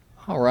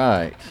All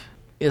right.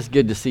 It's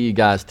good to see you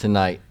guys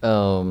tonight.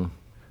 We're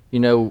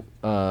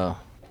a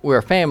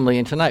family,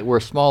 and tonight we're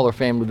a smaller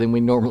family than we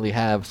normally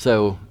have.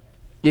 So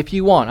if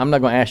you want, I'm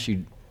not going to ask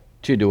you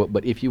to do it,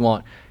 but if you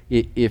want,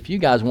 if you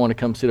guys want to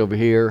come sit over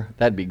here,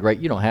 that'd be great.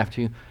 You don't have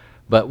to.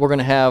 But we're going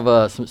to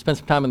have spend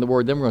some time in the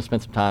Word, then we're going to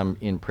spend some time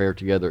in prayer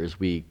together as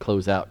we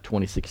close out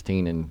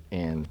 2016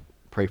 and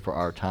pray for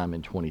our time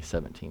in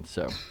 2017.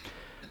 So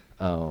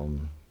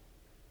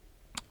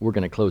we're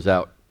going to close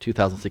out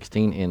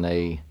 2016 in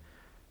a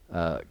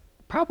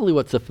probably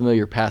what's a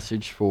familiar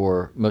passage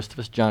for most of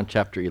us, John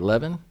chapter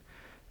 11.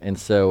 And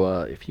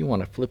so if you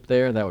want to flip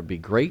there, that would be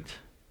great.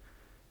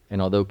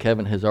 And although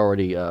Kevin has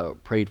already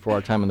prayed for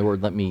our time in the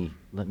Word, let me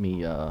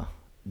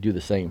do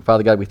the same.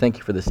 Father God, we thank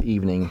you for this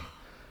evening.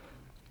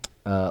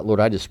 Lord,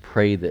 I just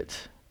pray that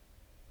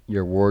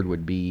your Word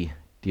would be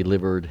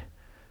delivered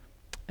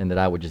and that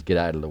I would just get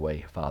out of the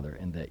way, Father,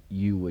 and that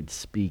you would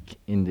speak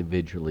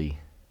individually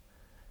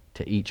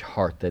to each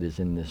heart that is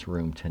in this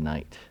room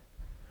tonight.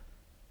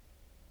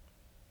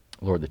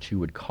 Lord, that you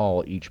would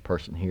call each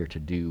person here to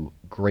do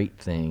great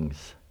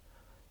things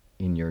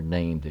in your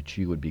name, that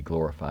you would be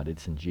glorified.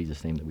 It's in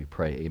Jesus' name that we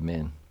pray.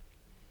 Amen.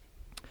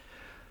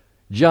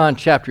 John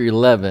chapter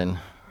 11,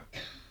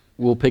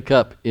 we'll pick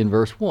up in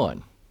verse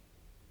 1.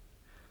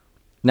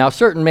 Now a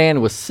certain man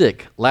was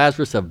sick,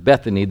 Lazarus of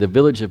Bethany, the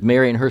village of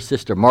Mary and her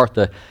sister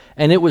Martha,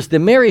 and it was the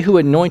Mary who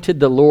anointed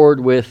the Lord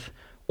with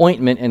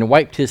ointment and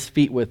wiped his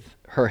feet with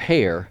her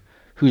hair,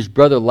 whose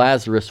brother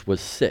Lazarus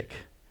was sick.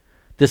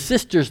 The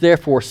sisters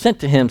therefore sent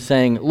to him,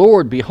 saying,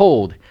 Lord,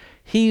 behold,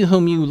 he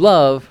whom you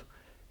love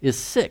is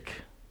sick.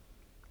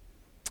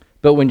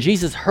 But when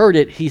Jesus heard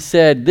it, he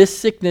said, This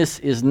sickness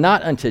is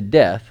not unto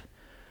death,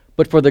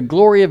 but for the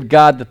glory of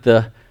God, that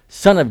the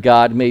Son of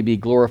God may be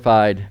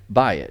glorified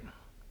by it.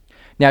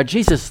 Now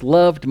Jesus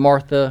loved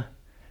Martha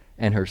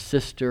and her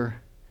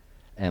sister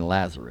and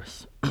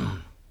Lazarus.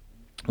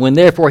 When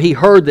therefore he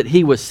heard that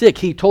he was sick,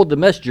 he told the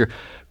messenger,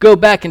 Go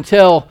back and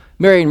tell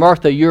Mary and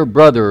Martha, your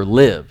brother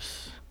lives.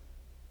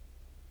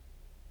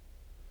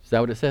 Is that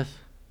what it says?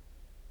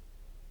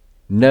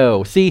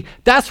 No. See,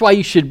 that's why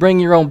you should bring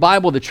your own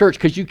Bible to church,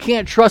 because you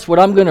can't trust what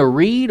I'm going to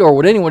read or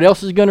what anyone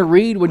else is going to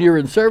read when you're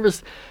in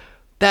service.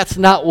 That's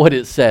not what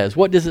it says.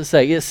 What does it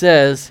say? It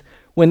says,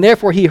 when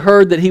therefore he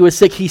heard that he was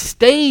sick, he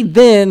stayed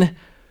then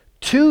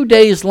 2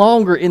 days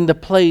longer in the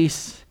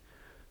place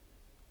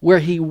where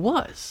he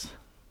was.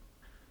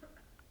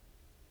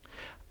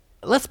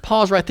 Let's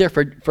pause right there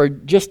for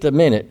just a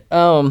minute.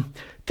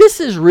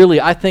 This is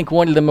really, I think,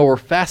 one of the more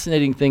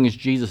fascinating things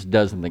Jesus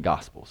does in the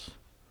Gospels.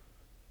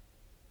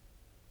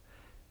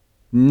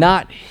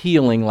 Not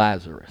healing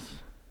Lazarus.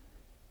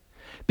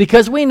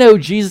 Because we know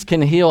Jesus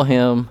can heal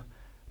him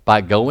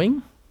by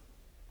going,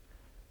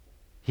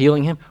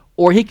 healing him,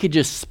 or he could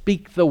just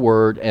speak the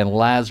word and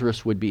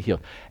Lazarus would be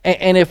healed.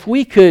 And if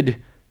we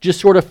could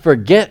just sort of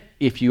forget,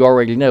 if you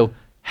already know,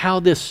 how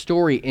this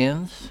story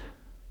ends,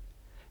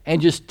 and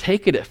just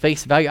take it at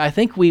face value, I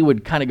think we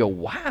would kind of go,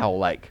 wow,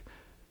 like,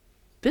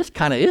 this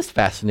kind of is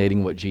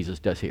fascinating what Jesus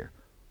does here.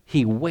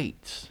 He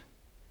waits.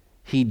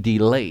 He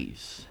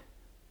delays.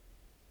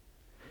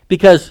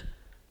 Because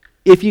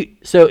if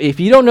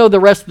you don't know the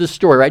rest of the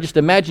story, right, just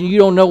imagine you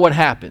don't know what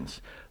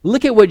happens.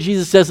 Look at what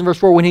Jesus says in verse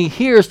 4 when he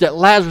hears that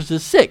Lazarus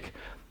is sick.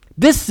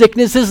 This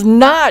sickness is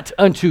not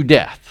unto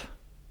death,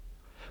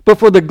 but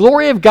for the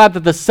glory of God,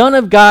 that the Son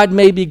of God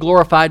may be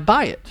glorified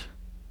by it.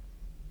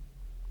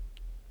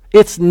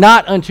 It's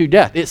not unto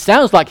death. It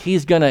sounds like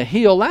he's going to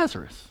heal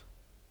Lazarus.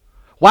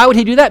 Why would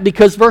he do that?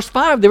 Because verse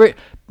 5,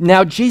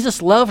 now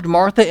Jesus loved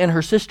Martha and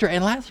her sister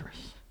and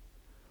Lazarus.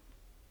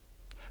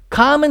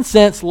 Common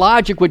sense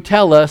logic would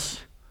tell us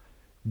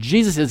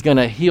Jesus is going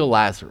to heal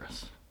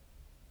Lazarus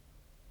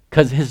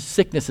because his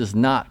sickness is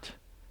not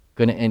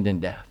going to end in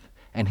death,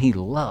 and he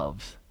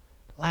loves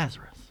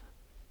Lazarus.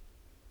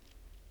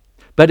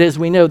 But as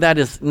we know, that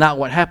is not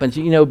what happens.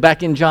 You know,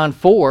 back in John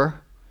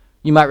 4,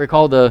 you might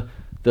recall the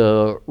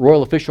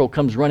royal official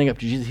comes running up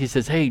to Jesus. He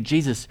says, Hey,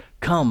 Jesus,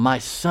 come, my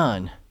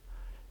son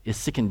is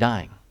sick and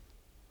dying.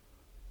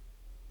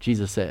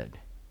 Jesus said,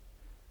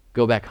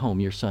 Go back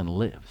home, your son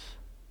lives.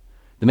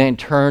 The man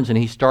turns and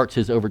he starts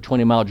his over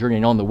 20-mile journey,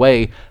 and on the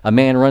way, a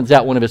man runs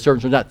out, one of his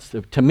servants runs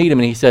out to meet him,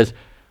 and he says,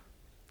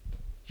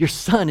 Your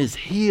son is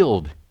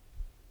healed.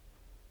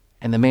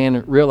 And the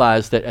man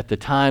realized that at the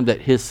time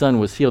that his son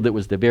was healed, it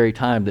was the very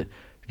time that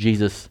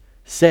Jesus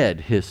said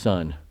his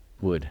son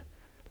would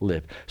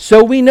live.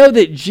 So we know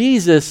that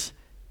Jesus,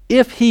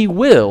 if he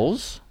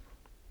wills,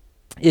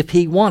 if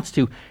he wants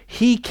to,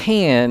 he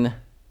can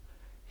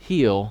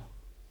heal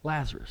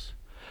Lazarus.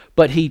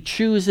 But he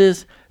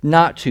chooses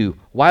not to.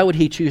 Why would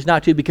he choose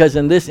not to? Because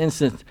in this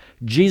instance,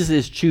 Jesus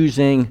is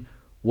choosing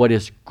what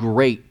is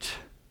great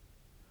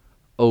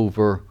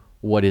over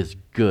what is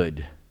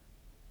good.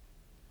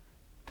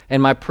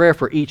 And my prayer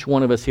for each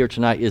one of us here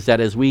tonight is that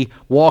as we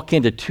walk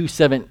into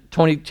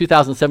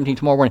 2017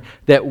 tomorrow morning,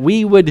 that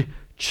we would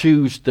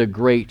choose the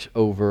great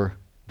over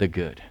the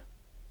good.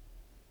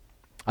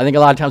 I think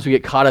a lot of times we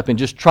get caught up in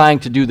just trying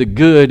to do the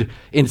good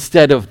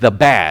instead of the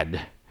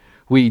bad.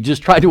 We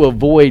just try to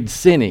avoid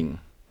sinning.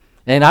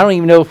 And I don't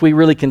even know if we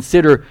really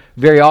consider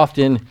very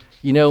often,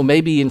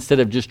 maybe instead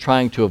of just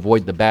trying to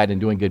avoid the bad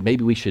and doing good,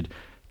 maybe we should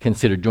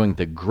consider doing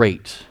the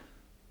great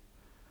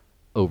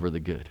over the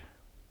good.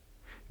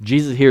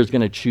 Jesus here is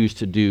going to choose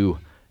to do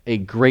a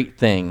great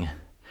thing.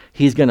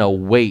 He's going to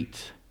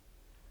wait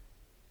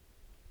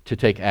to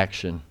take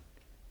action.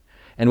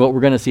 And what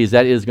we're going to see is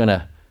he's going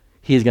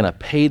to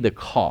pay the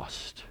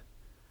cost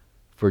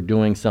for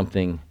doing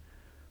something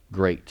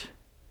great.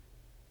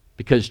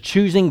 Because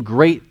choosing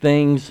great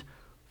things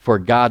for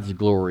God's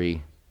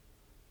glory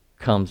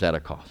comes at a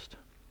cost.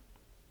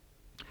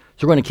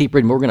 So we're going to keep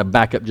reading. We're going to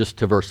back up just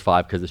to verse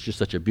 5 because it's just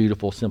such a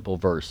beautiful, simple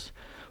verse.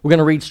 We're going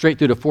to read straight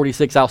through to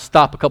 46. I'll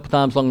stop a couple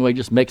times along the way,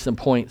 just make some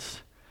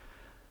points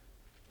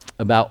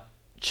about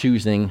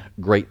choosing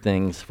great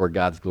things for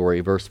God's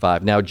glory. Verse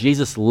 5. Now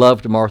Jesus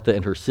loved Martha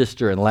and her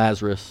sister and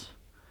Lazarus.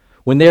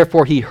 When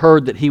therefore he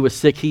heard that he was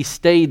sick, he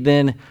stayed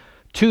then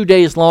 2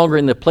 days longer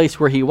in the place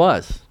where he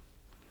was.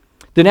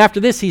 Then after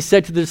this he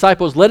said to the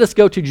disciples, "Let us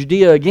go to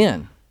Judea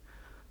again."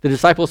 The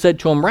disciples said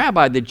to him,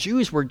 "Rabbi, the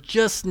Jews were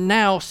just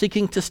now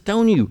seeking to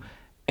stone you,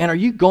 and are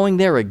you going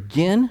there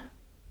again?"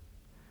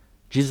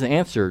 Jesus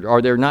answered,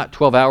 "Are there not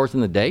 12 hours in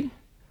the day?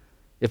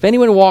 If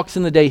anyone walks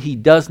in the day, he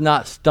does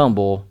not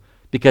stumble,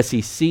 because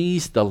he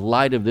sees the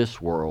light of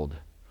this world.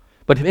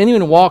 But if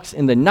anyone walks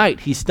in the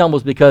night, he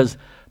stumbles because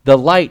the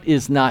light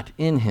is not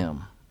in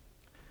him."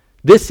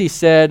 This he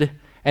said,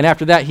 and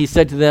after that he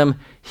said to them,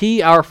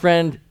 our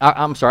friend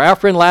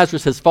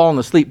Lazarus has fallen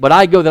asleep, but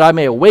I go that I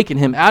may awaken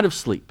him out of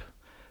sleep."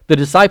 The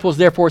disciples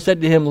therefore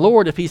said to him,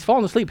 "Lord, if he's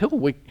fallen asleep,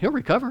 he'll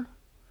recover."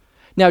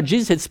 Now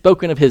Jesus had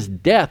spoken of his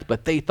death,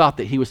 but they thought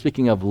that he was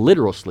speaking of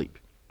literal sleep.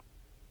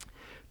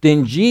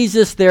 Then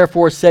Jesus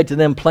therefore said to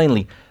them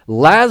plainly,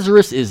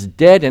 "Lazarus is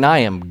dead, and I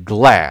am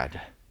glad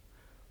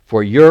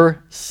for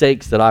your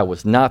sakes that I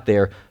was not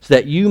there, so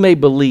that you may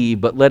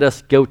believe, but let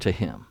us go to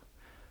him."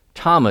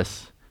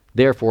 Thomas,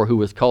 therefore, who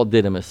was called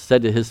Didymus,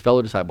 said to his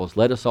fellow disciples,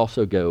 "Let us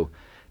also go,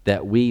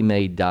 that we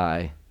may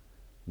die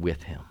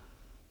with him."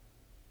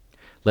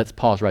 Let's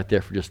pause right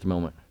there for just a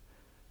moment.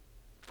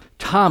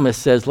 Thomas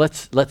says,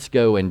 let's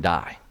go and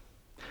die.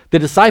 The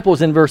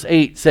disciples in verse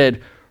 8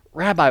 said,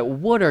 "Rabbi,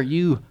 what are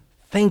you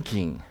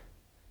thinking?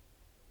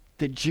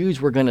 The Jews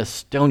were going to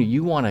stone you.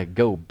 You want to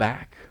go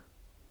back?"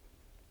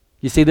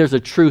 You see, there's a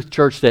truth,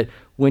 church, that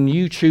when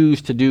you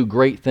choose to do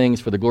great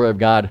things for the glory of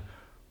God,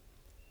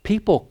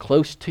 people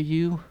close to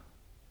you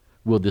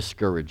will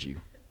discourage you.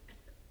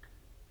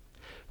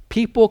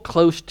 People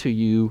close to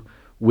you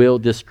will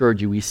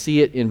discourage you. We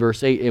see it in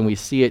verse 8 and we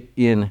see it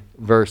in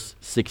verse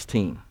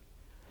 16.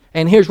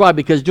 And here's why: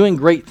 because doing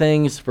great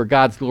things for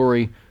God's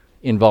glory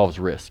involves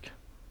risk.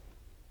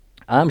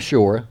 I'm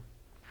sure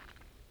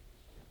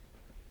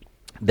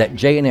that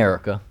Jay and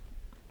Erica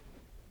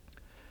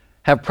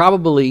have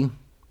probably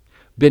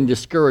been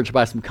discouraged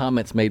by some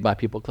comments made by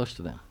people close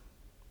to them.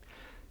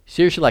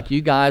 Seriously, like,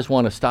 you guys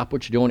want to stop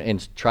what you're doing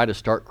and try to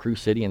start Crew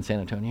City in San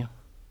Antonio?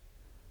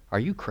 Are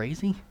you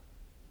crazy?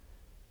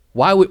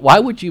 Why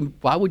would you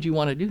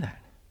want to do that?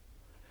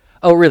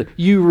 Oh, really?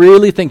 You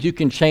really think you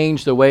can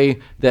change the way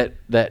that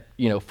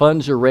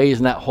funds are raised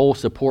and that whole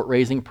support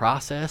raising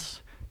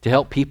process to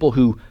help people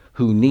who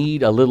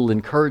need a little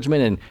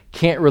encouragement and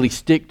can't really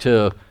stick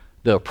to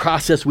the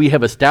process we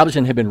have established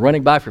and have been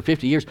running by for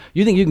 50 years?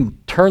 You think you can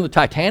turn the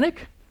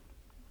Titanic?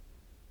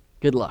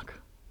 Good luck.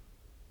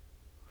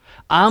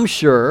 I'm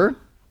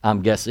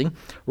guessing,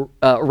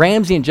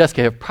 Ramsey and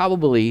Jessica have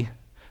probably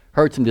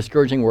heard some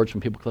discouraging words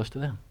from people close to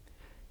them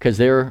because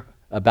they're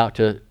about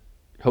to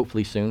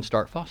hopefully soon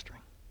start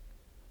fostering.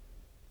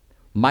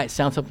 Might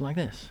sound something like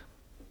this.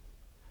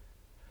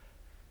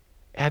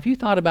 Have you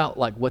thought about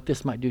what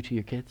this might do to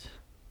your kids?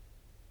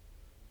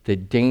 The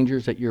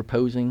dangers that you're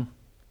posing,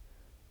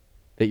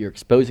 that you're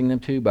exposing them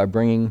to by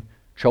bringing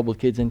troubled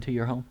kids into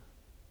your home?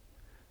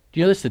 Do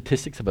you know the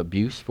statistics of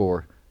abuse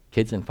for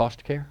kids in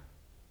foster care?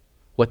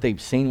 What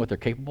they've seen, what they're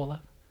capable of?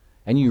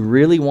 And you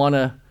really want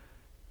to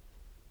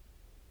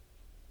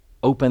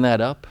open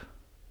that up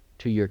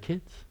to your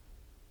kids?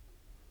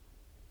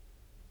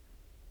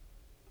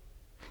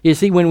 You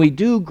see, when we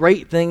do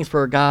great things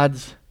for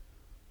God's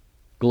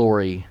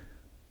glory,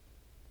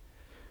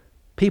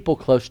 people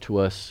close to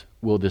us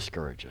will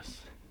discourage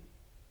us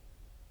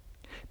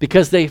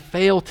because they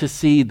fail to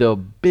see the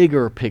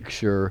bigger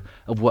picture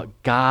of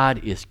what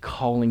God is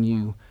calling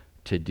you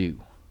to do.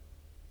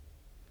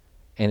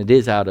 And it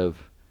is out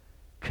of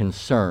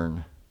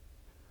concern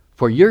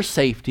for your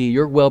safety,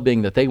 your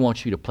well-being, that they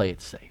want you to play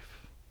it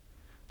safe.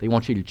 They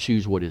want you to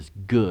choose what is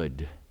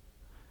good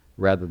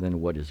rather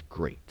than what is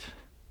great.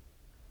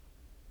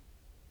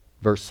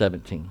 Verse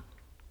 17.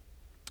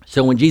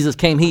 So when Jesus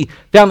came, he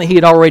found that he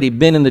had already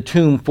been in the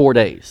tomb 4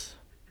 days.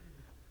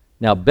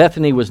 Now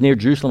Bethany was near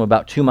Jerusalem,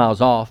 about 2 miles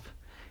off,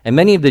 and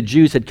many of the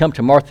Jews had come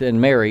to Martha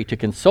and Mary to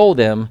console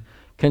them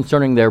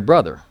concerning their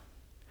brother.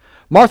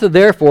 Martha,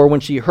 therefore, when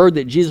she heard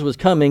that Jesus was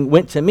coming,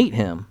 went to meet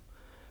him,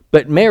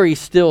 but Mary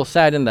still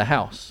sat in the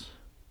house.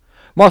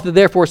 Martha,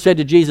 therefore, said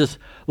to Jesus,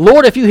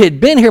 Lord, if you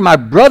had been here, my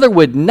brother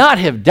would not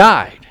have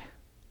died.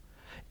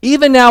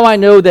 Even now I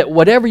know that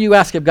whatever you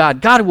ask of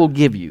God, God will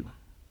give you.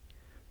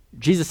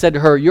 Jesus said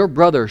to her, your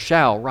brother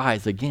shall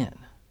rise again.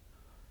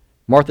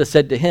 Martha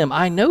said to him,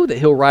 I know that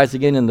he'll rise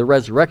again in the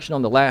resurrection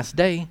on the last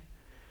day.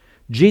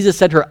 Jesus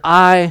said to her,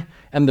 I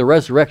am the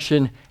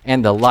resurrection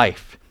and the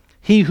life.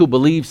 He who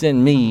believes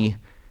in me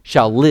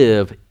shall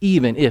live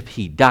even if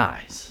he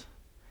dies.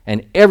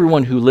 And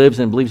everyone who lives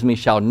and believes in me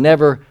shall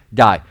never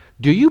die.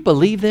 Do you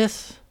believe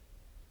this?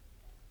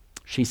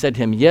 She said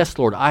to him, yes,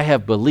 Lord, I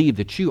have believed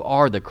that you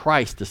are the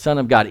Christ, the Son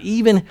of God,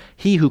 even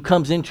he who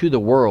comes into the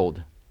world.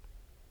 And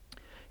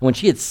when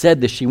she had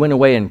said this, she went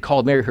away and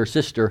called Mary, her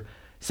sister,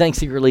 saying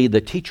secretly, the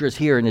teacher is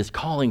here and is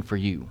calling for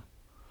you.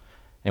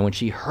 And when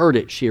she heard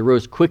it, she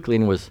arose quickly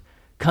and was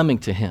coming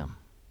to him.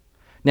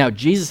 Now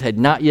Jesus had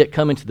not yet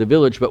come into the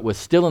village, but was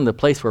still in the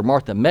place where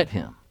Martha met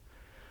him.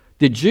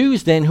 The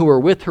Jews then who were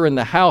with her in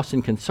the house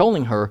and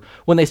consoling her,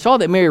 when they saw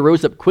that Mary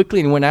rose up quickly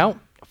and went out,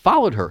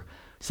 followed her,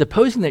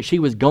 supposing that she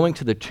was going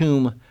to the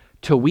tomb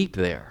to weep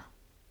there.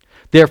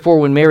 Therefore,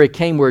 when Mary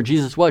came where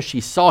Jesus was,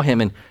 she saw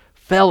him and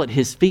fell at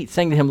his feet,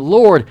 saying to him,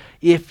 Lord,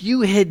 if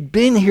you had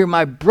been here,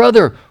 my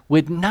brother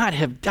would not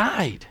have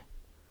died.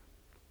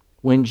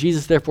 When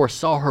Jesus therefore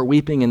saw her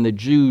weeping, and the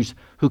Jews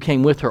who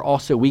came with her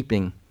also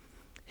weeping,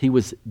 he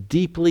was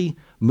deeply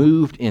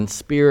moved in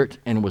spirit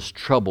and was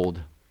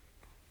troubled,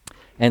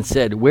 and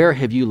said, where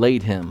have you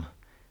laid him?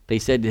 They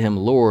said to him,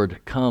 Lord,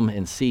 come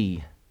and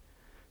see.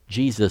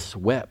 Jesus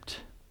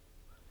wept.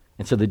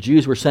 And so the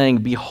Jews were saying,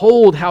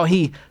 behold how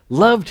he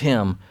loved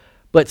him.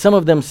 But some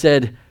of them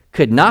said,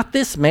 could not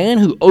this man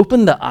who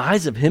opened the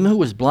eyes of him who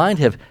was blind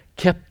have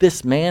kept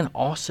this man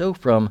also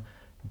from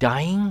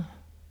dying?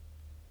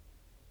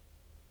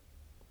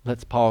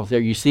 Let's pause there.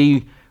 You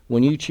see,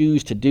 when you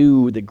choose to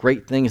do the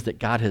great things that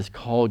God has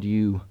called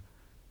you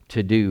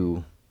to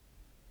do,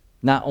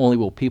 not only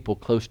will people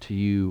close to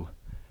you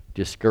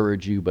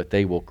discourage you, but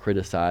they will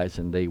criticize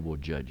and they will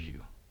judge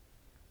you.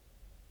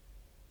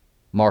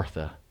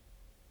 Martha,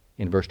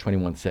 in verse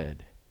 21,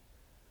 said,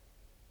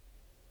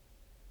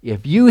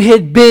 if you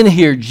had been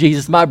here,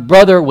 Jesus, my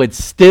brother would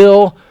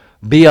still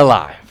be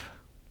alive.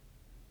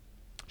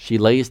 She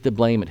lays the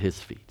blame at his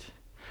feet.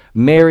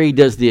 Mary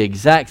does the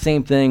exact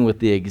same thing with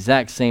the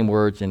exact same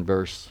words in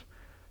verse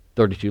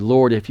 32.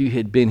 Lord, if you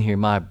had been here,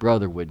 my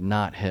brother would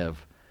not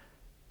have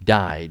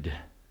died.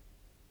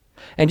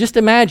 And just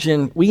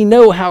imagine, we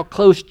know how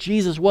close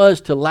Jesus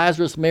was to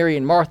Lazarus, Mary,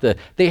 and Martha.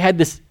 They had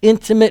this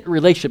intimate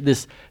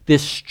relationship,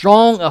 this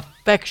strong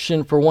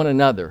affection for one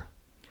another.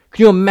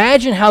 Can you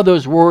imagine how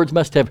those words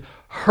must have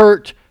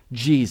hurt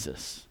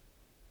Jesus?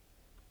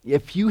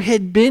 If you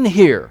had been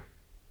here,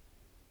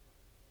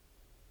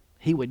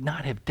 he would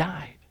not have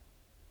died.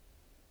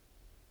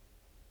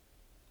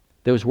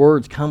 Those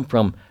words come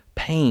from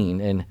pain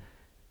and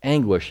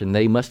anguish, and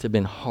they must have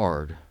been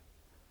hard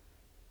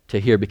to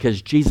hear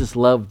because Jesus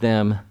loved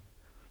them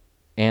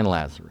and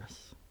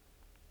Lazarus.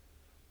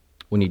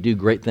 When you do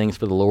great things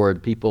for the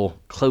Lord, people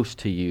close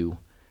to you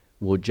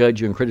will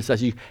judge you and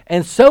criticize you.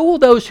 And so will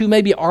those who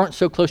maybe aren't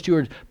so close to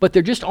you, but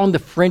they're just on the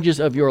fringes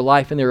of your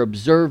life and they're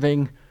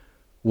observing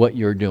what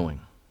you're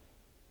doing.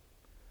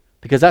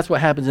 Because that's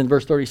what happens in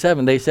verse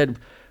 37. They said,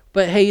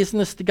 but hey, isn't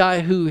this the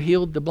guy who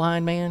healed the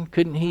blind man?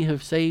 Couldn't he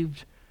have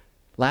saved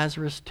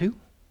Lazarus too?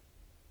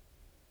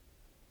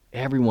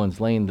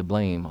 Everyone's laying the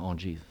blame on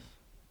Jesus.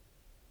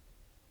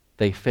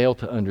 They fail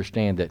to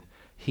understand that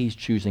he's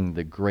choosing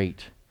the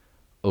great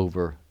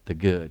over the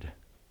good.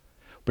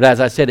 But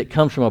as I said, it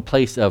comes from a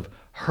place of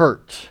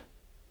hurt,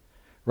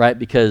 right?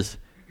 Because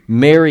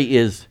Mary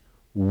is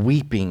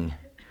weeping.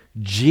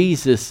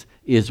 Jesus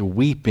is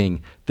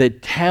weeping. The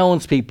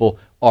townspeople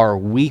are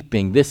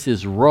weeping. This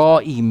is raw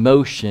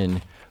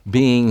emotion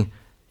being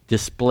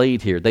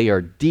displayed here. They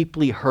are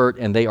deeply hurt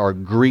and they are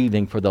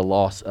grieving for the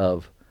loss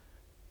of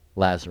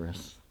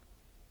Lazarus.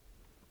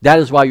 That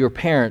is why your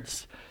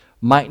parents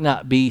might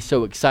not be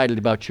so excited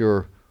about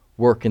your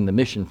work in the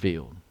mission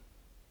field.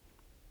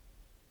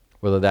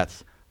 Whether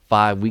that's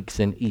 5 weeks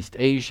in East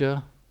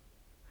Asia,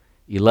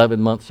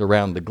 11 months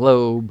around the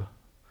globe,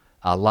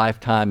 a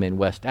lifetime in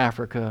West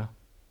Africa.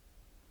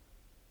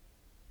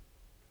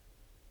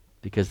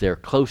 Because they're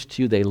close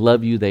to you, they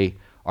love you, they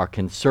are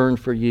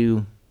concerned for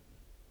you.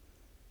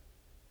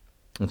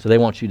 And so they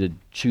want you to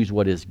choose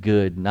what is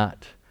good,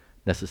 not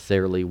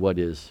necessarily what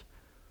is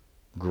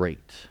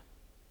great.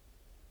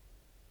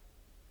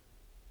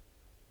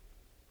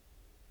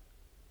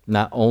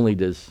 Not only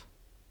does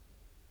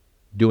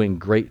doing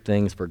great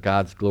things for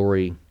God's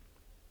glory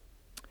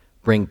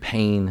bring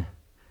pain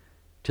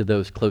to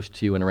those close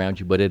to you and around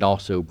you, but it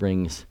also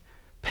brings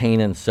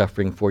pain and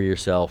suffering for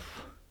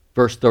yourself.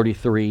 Verse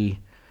 33,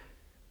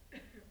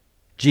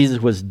 Jesus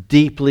was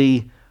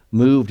deeply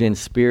moved in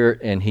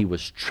spirit and he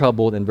was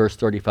troubled. In verse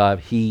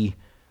 35, he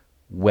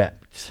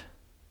wept.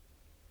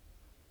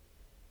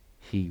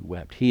 He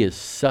wept. He is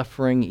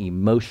suffering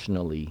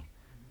emotionally,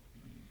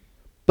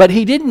 but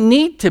he didn't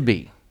need to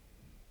be.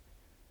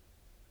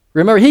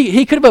 Remember,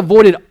 he could have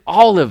avoided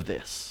all of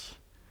this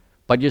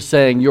by just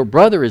saying, your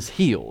brother is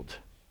healed.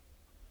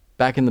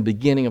 back in the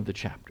beginning of the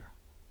chapter.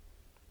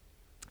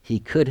 He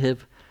could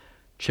have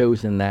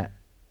chosen that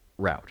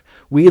route.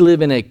 We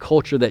live in a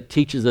culture that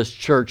teaches us,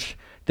 church,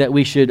 that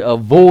we should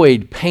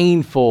avoid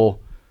painful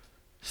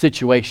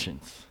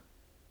situations,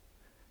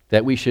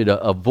 that we should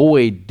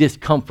avoid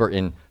discomfort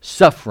and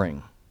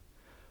suffering.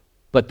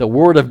 But the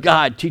Word of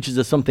God teaches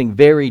us something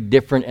very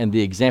different, and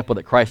the example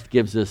that Christ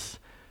gives us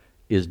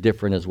is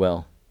different as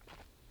well.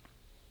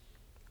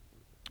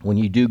 When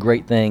you do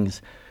great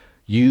things,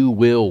 you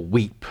will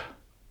weep.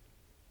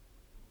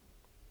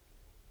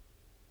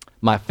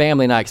 My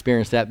family and I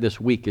experienced that this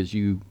week, as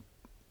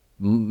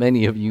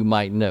many of you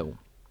might know.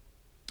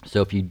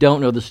 So if you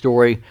don't know the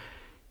story,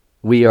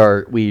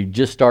 we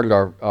just started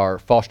our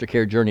foster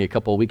care journey a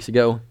couple of weeks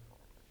ago.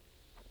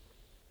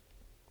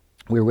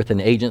 We're with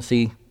an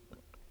agency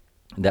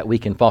that we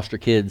can foster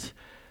kids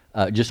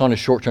just on a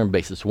short-term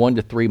basis. 1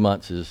 to 3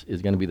 months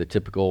is going to be the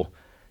typical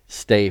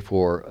stay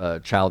for a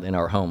child in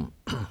our home.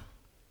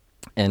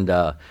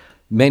 And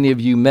many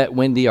of you met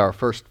Wendy, our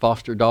first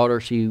foster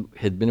daughter. She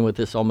had been with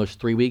us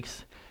almost 3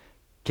 weeks.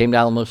 Came to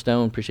Alamo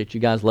Stone. Appreciate you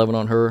guys loving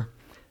on her.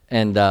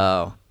 And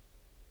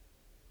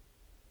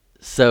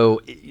so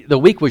the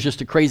week was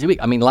just a crazy week.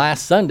 I mean,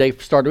 last Sunday,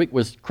 start of the week,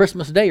 was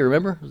Christmas Day,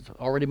 remember? It's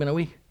already been a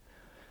week.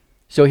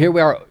 So here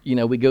we are,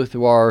 we go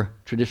through our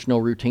traditional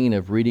routine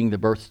of reading the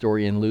birth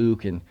story in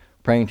Luke and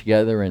praying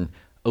together and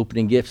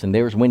opening gifts. And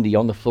there's Wendy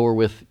on the floor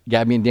with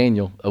Gabby and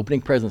Daniel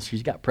opening presents.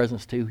 She's got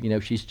presents too.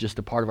 She's just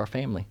a part of our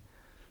family.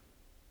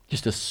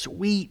 Just a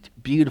sweet,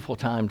 beautiful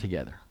time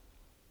together.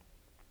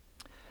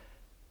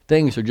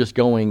 Things are just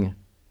going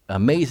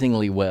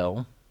amazingly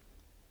well.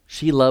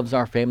 She loves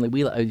our family.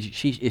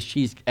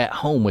 She's at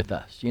home with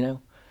us,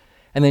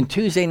 And then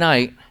Tuesday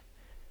night,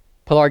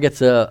 Pilar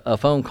gets a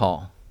phone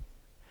call.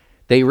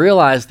 They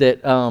realized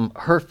that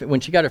when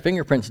she got her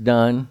fingerprints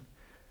done,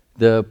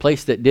 the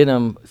place that did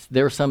them,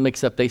 there was some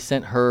mix-up. They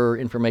sent her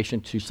information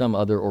to some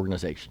other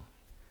organization.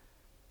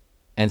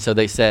 And so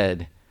they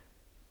said,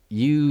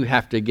 you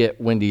have to get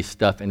Wendy's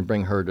stuff and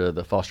bring her to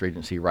the foster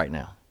agency right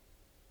now.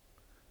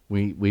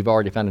 We've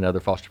already found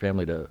another foster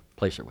family to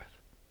place her with.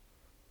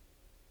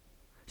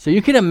 So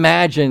you can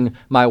imagine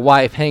my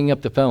wife hanging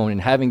up the phone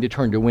and having to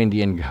turn to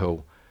Wendy and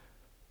go,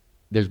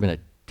 there's been a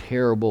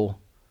terrible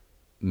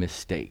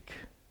mistake.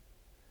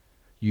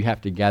 You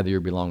have to gather your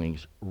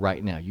belongings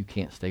right now. You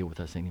can't stay with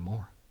us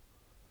anymore.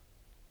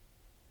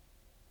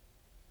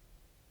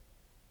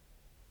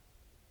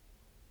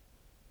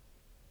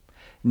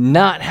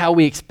 Not how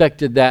we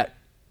expected that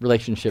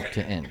relationship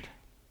to end.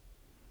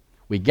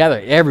 We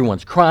gather,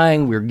 everyone's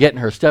crying, we're getting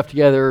her stuff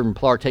together, and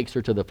Pilar takes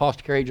her to the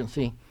foster care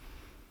agency.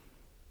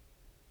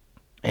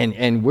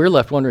 And we're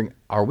left wondering,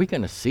 are we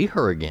going to see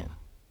her again?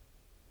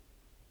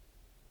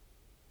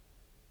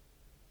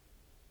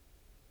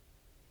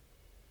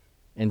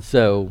 And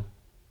so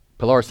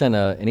Pilar sent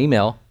an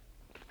email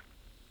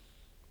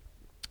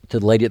to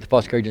the lady at the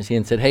foster care agency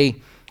and said,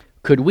 hey,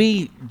 could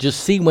we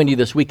just see Wendy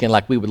this weekend?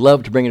 Like, we would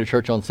love to bring her to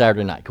church on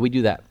Saturday night. Could we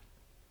do that?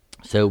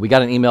 So we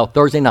got an email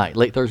Thursday night,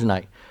 late Thursday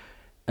night,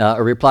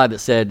 a reply that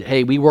said,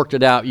 hey, we worked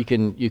it out. You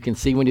can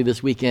see Wendy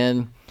this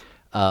weekend.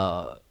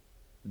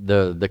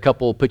 The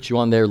couple put you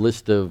on their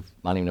list of,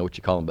 I don't even know what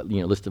you call them, but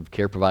list of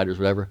care providers,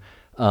 whatever.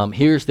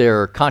 Here's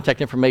their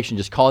contact information.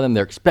 Just call them.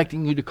 They're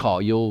expecting you to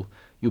call. You'll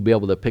be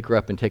able to pick her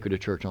up and take her to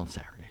church on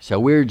Saturday. So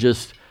we're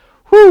just,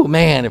 whoo,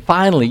 man, and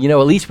finally, at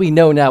least we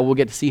know now we'll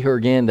get to see her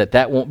again,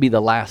 that won't be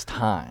the last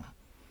time.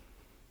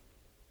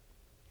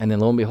 And then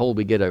lo and behold,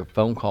 we get a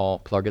phone call.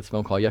 Pilar gets a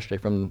phone call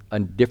yesterday from a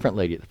different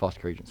lady at the foster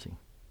care agency.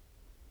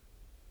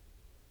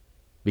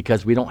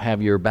 Because we don't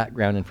have your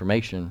background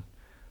information,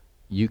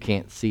 you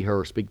can't see her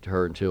or speak to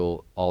her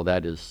until all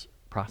that is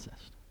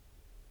processed.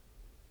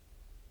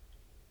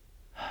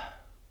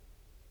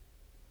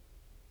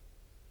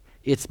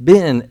 It's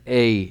been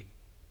a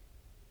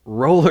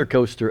roller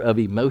coaster of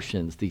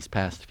emotions these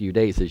past few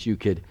days, as you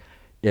could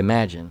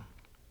imagine.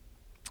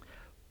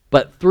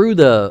 But through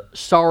the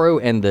sorrow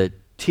and the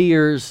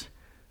tears,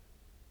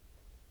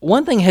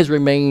 one thing has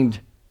remained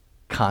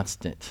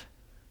constant,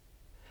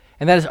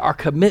 and that is our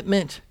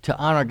commitment to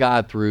honor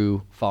God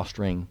through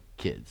fostering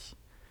kids.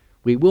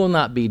 We will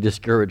not be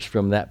discouraged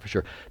from that for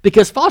sure.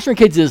 Because fostering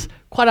kids is,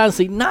 quite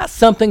honestly, not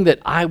something that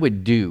I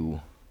would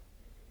do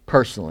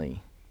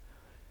personally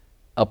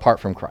apart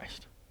from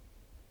Christ.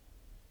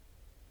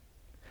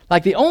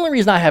 Like, the only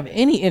reason I have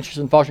any interest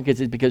in fostering kids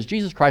is because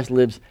Jesus Christ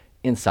lives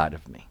inside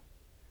of me.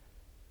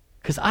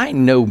 Because I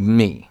know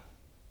me.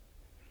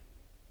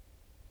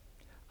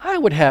 I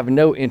would have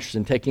no interest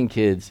in taking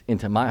kids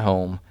into my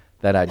home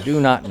that I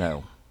do not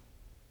know,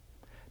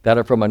 that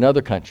are from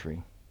another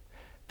country,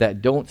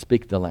 that don't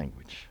speak the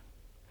language,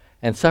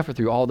 and suffer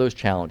through all those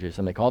challenges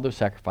and make all those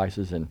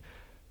sacrifices and,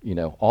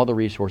 all the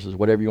resources,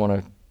 whatever you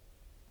want to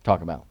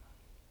talk about.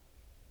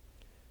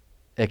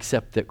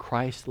 Except that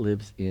Christ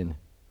lives in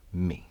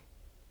me.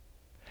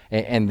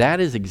 And that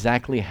is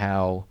exactly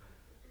how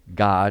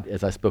God,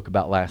 as I spoke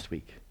about last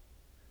week,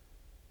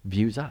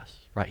 views us,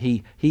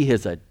 right? He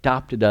has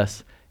adopted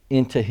us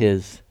into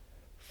his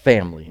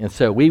family. And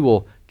so we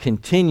will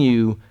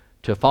continue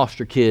to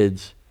foster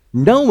kids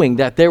knowing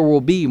that there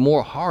will be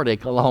more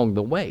heartache along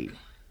the way.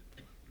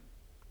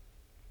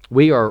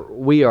 We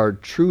are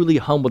truly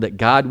humbled that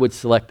God would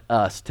select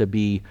us to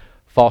be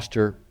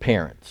foster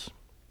parents.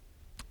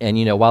 And,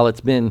 while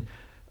it's been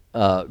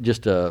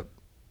just a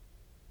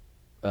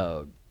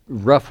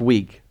rough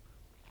week,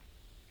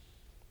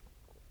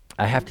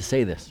 I have to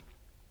say this.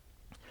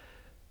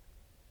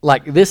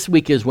 Like, this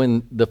week is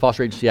when the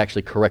foster agency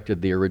actually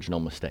corrected the original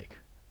mistake,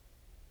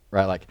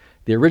 right? Like,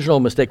 the original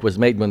mistake was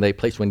made when they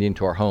placed Wendy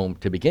into our home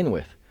to begin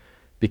with,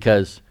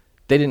 because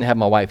they didn't have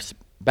my wife's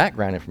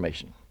background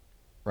information,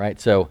 right?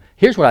 So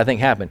here's what I think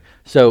happened.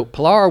 So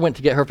Pilar went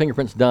to get her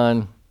fingerprints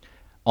done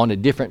on a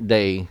different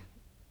day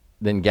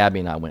than Gabby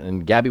and I went.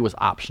 And Gabby was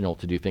optional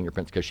to do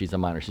fingerprints because she's a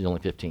minor. She's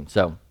only 15.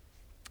 So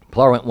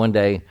Pilar went one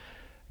day.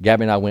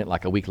 Gabby and I went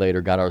like a week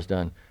later, got ours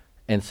done.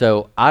 And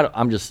so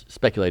I'm just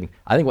speculating.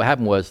 I think what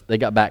happened was they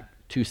got back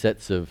 2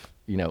 sets of,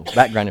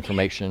 background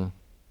information,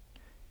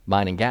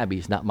 mine and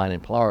Gabby's, not mine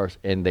and Pilar's,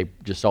 and they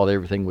just saw that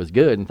everything was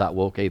good and thought,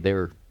 well, okay,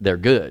 they're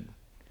good.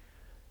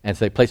 And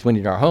so they placed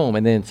Wendy in our home,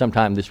 and then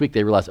sometime this week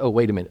they realized, oh,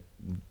 wait a minute,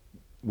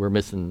 we're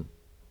missing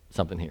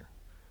something here,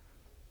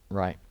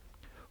 right?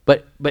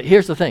 But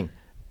here's the thing.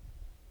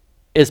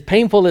 As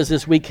painful as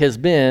this week has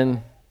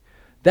been,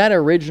 that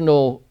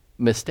original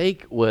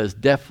mistake was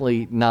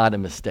definitely not a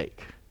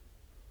mistake.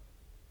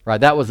 Right,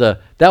 that was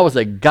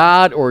a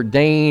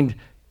God-ordained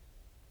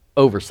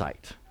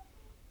oversight.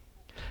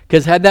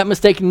 Because had that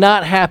mistake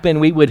not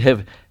happened, we would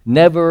have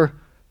never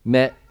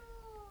met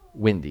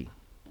Wendy.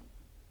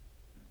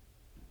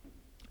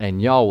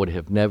 And y'all would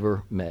have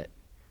never met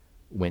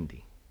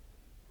Wendy.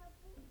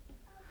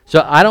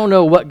 So I don't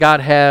know what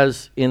God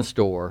has in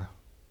store.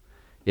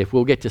 If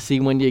we'll get to see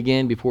Wendy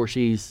again before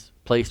she's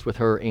placed with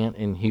her aunt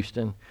in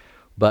Houston.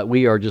 But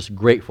we are just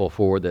grateful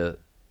for the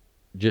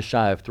just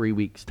shy of 3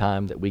 weeks'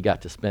 time that we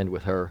got to spend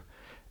with her.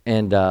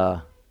 And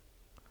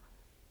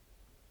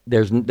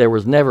there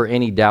was never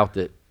any doubt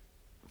that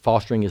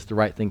fostering is the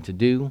right thing to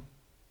do,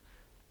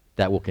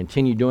 that we'll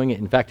continue doing it.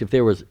 In fact, if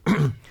there was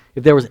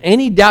if there was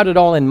any doubt at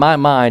all in my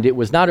mind, it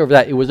was not over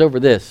that, it was over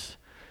this.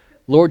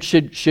 Lord,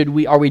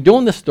 are we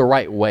doing this the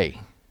right way?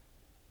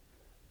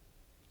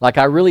 Like,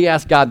 I really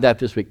asked God that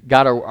this week.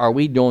 God, are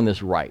we doing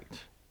this right?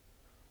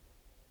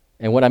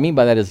 And what I mean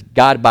by that is,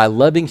 God, by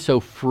loving so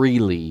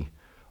freely,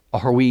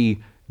 are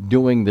we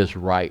doing this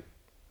right?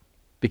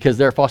 Because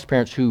there are foster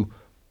parents who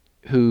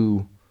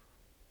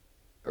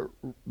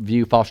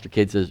view foster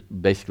kids as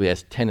basically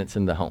as tenants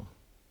in the home,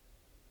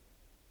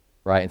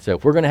 right? And so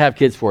if we're going to have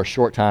kids for a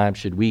short time,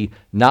 should we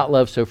not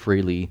love so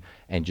freely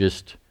and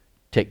just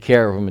take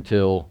care of them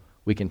until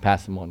we can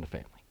pass them on to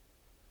family?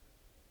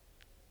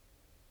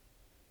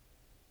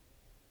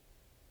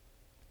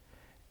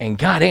 And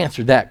God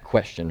answered that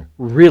question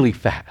really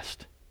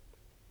fast.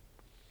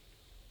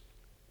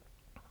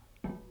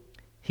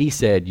 He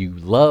said, you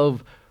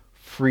love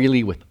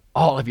freely with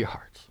all of your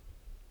hearts.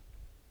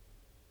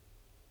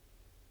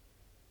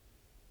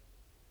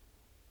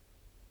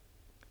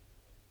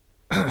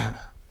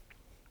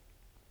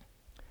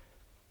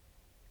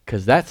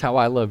 Because that's how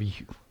I love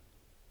you.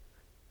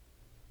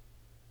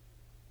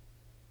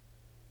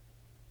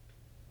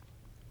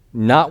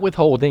 Not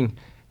withholding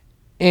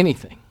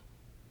anything.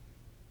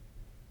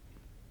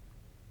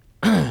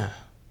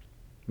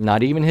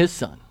 Not even his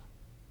son.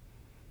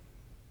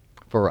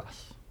 For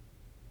us.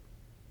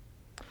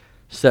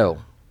 So,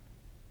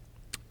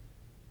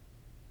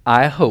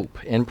 I hope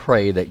and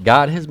pray that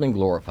God has been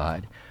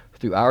glorified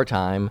through our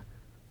time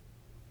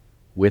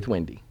with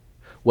Wendy.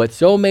 What's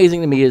so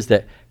amazing to me is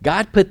that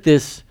God put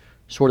this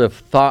sort of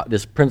thought,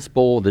 this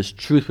principle, this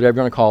truth, whatever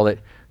you want to call it,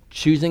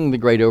 choosing the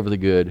great over the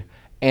good,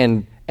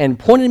 and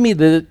pointed me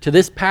to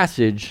this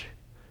passage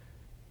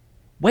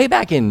way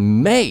back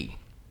in May.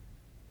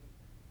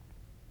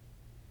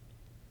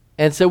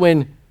 And so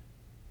when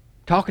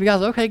talking to God, I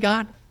was like, okay,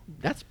 God,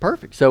 that's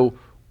perfect. So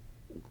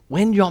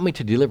when do you want me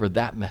to deliver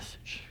that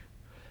message?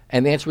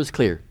 And the answer was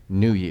clear,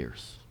 New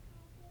Year's.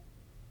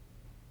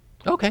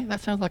 Okay,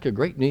 that sounds like a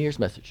great New Year's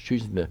message,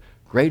 choosing the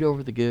great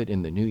over the good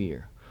in the new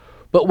year.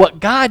 But what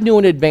God knew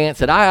in advance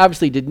that I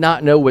obviously did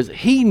not know was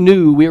he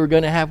knew we were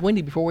going to have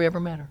Wendy before we ever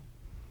met her.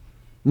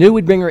 Knew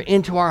we'd bring her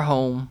into our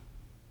home.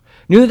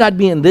 Knew that I'd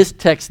be in this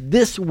text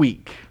this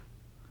week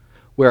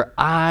where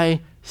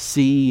I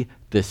see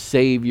the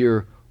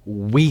Savior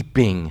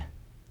weeping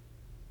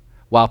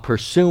while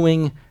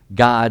pursuing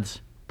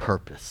God's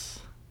purpose.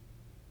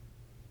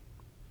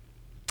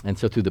 And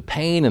so through the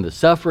pain and the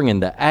suffering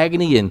and the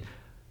agony and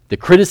the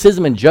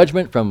criticism and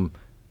judgment from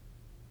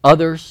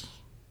others,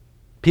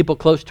 people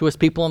close to us,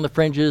 people on the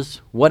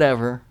fringes,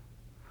 whatever,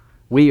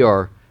 we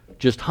are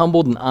just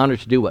humbled and honored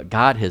to do what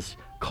God has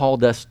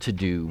called us to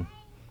do.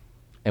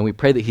 And we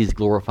pray that he's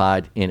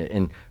glorified in it.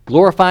 And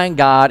glorifying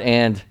God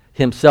and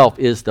himself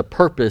is the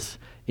purpose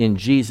in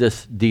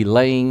Jesus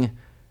delaying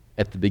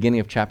at the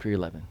beginning of chapter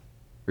 11.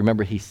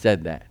 Remember, he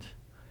said that.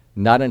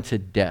 Not unto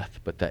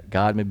death, but that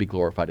God may be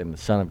glorified in the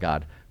Son of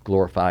God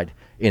glorified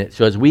in it.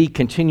 So as we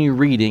continue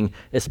reading,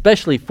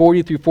 especially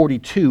 40 through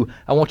 42,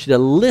 I want you to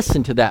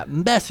listen to that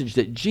message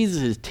that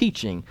Jesus is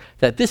teaching,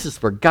 that this is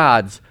for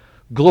God's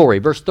glory.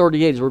 Verse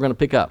 38 is where we're going to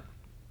pick up.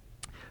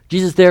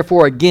 Jesus,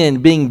 therefore,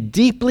 again, being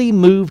deeply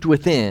moved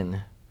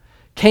within,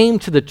 came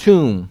to the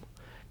tomb.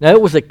 Now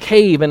it was a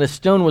cave, and a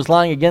stone was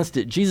lying against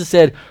it. Jesus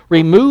said,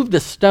 "Remove the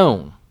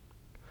stone."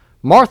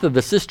 Martha,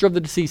 the sister of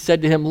the deceased,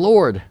 said to him,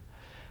 "Lord,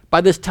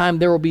 by this time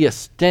there will be a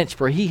stench,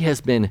 for he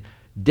has been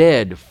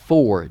dead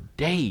 4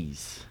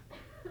 days."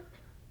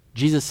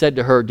 Jesus said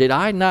to her, "Did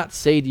I not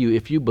say to you,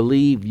 if you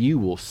believe, you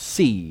will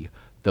see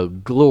the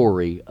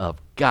glory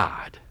of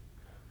God?"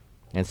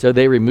 And so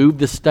they removed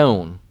the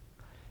stone.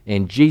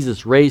 And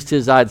Jesus raised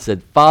his eyes and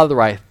said, "Father,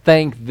 I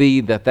thank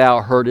thee that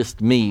thou heardest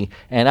me,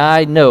 and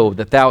I know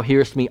that thou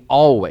hearest me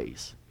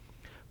always.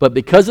 But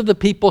because of the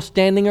people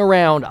standing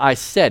around, I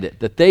said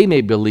it, that they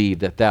may believe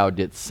that thou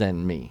didst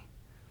send me."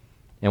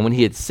 And when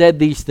he had said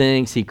these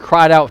things, he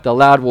cried out with a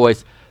loud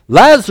voice,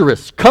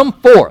 "Lazarus, come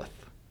forth!"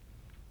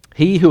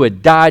 He who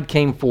had died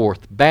came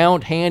forth,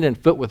 bound hand and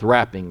foot with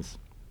wrappings,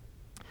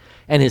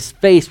 and his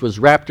face was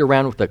wrapped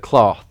around with a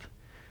cloth.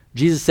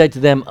 Jesus said to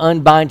them,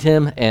 "Unbind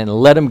him and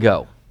let him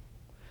go."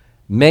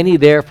 Many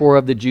therefore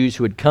of the Jews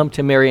who had come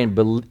to Mary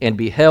and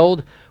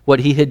beheld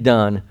what he had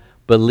done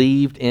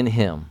believed in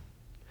him.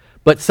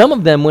 But some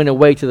of them went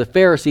away to the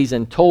Pharisees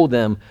and told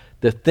them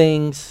the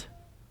things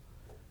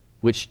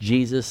which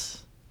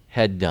Jesus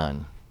had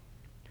done.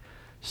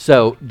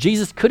 So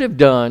Jesus could have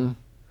done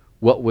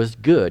what was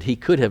good. He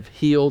could have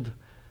healed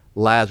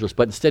Lazarus,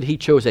 but instead he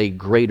chose a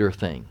greater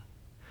thing: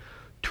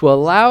 to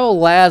allow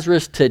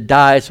Lazarus to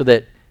die so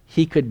that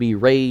he could be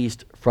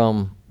raised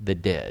from the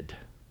dead.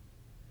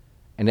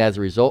 And as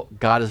a result,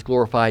 God is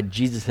glorified.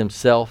 Jesus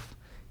himself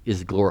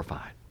is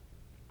glorified.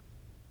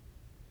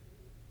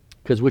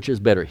 Because which is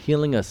better,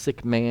 healing a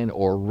sick man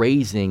or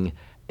raising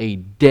a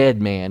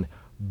dead man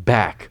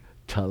back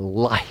to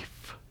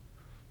life?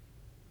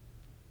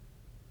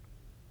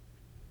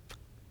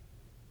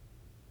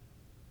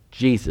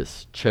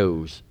 Jesus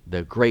chose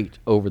the great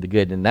over the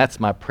good. And that's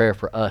my prayer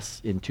for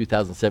us in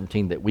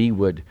 2017, that we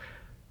would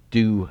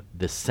do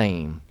the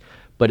same.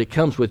 But it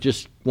comes with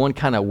just one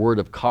kind of word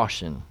of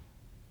caution.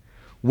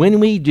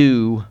 When we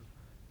do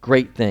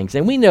great things,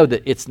 and we know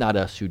that it's not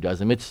us who does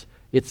them, it's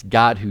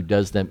God who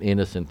does them in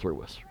us and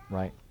through us,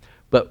 right?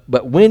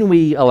 But when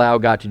we allow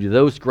God to do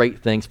those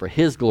great things for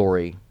his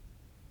glory,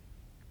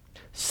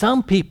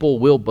 some people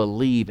will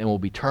believe and will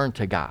be turned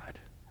to God.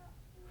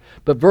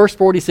 But verse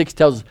 46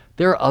 tells us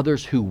there are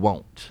others who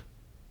won't.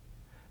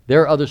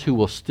 There are others who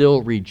will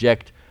still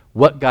reject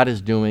what God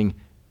is doing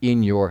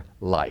in your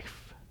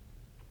life.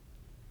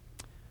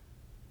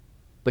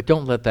 But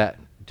don't let that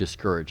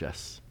discourage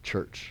us,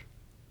 church,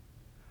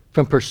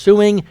 from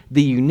pursuing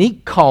the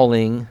unique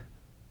calling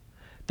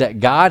that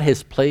God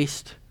has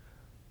placed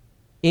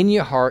in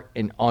your heart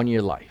and on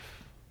your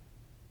life,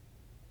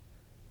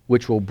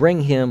 which will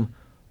bring him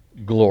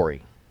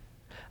glory.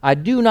 I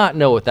do not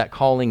know what that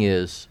calling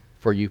is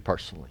for you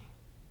personally.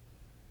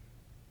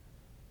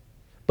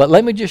 But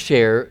let me just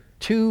share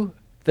 2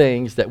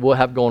 things that we'll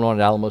have going on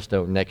at Alamo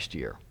Stone next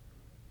year,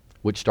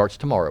 which starts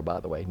tomorrow,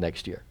 by the way,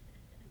 next year,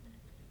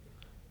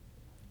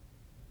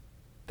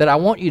 that I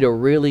want you to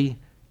really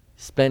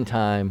spend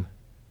time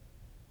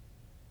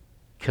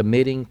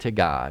committing to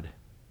God.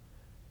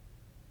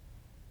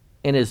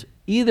 And is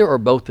either or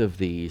both of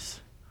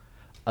these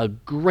a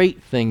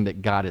great thing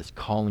that God is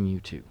calling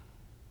you to?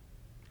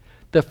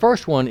 The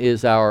first one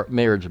is our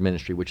marriage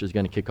ministry, which is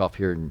going to kick off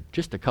here in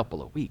just a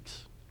couple of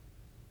weeks.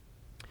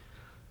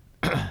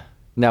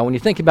 Now, when you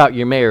think about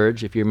your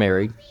marriage, if you're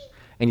married,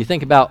 and you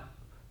think about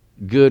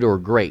good or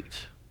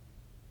great,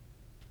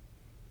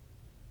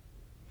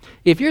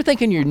 if you're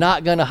thinking you're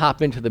not going to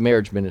hop into the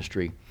marriage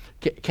ministry,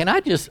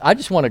 I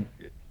just want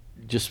to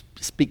just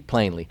speak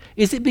plainly.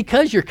 Is it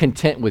because you're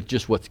content with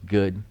just what's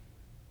good?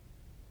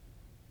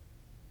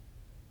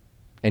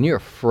 And you're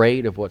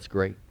afraid of what's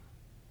great?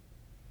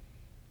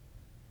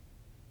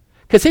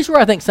 Because here's where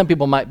I think some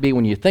people might be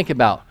when you think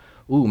about,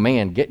 ooh,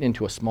 man, getting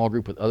into a small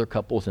group with other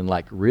couples and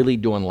like really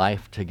doing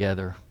life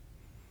together.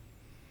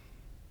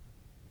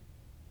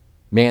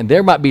 Man,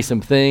 there might be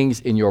some things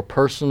in your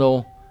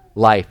personal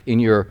life, in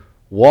your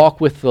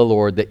walk with the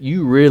Lord, that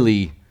you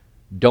really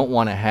don't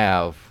want to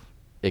have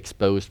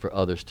exposed for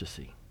others to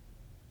see.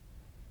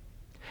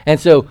 And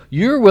so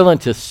you're willing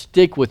to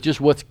stick with just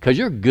because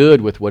you're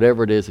good with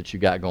whatever it is that you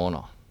got going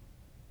on.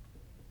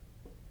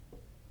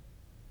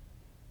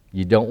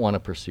 You don't want to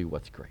pursue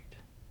what's great.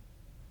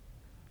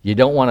 You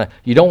don't want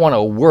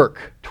to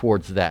work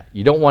towards that.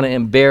 You don't want to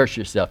embarrass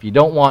yourself. You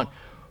don't want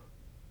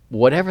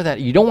whatever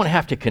that, you don't want to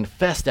have to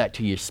confess that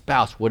to your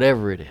spouse,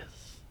 whatever it is.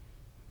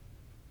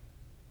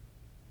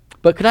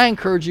 But could I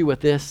encourage you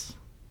with this?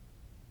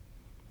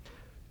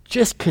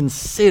 Just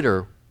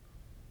consider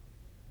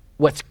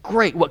what's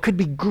great, what could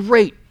be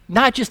great,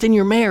 not just in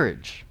your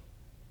marriage,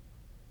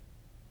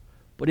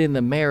 but in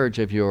the marriages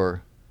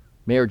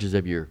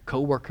of your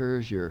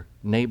coworkers, your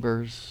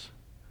neighbors,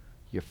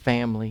 your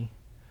family.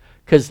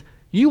 Because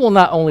you will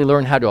not only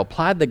learn how to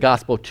apply the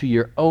gospel to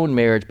your own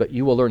marriage, but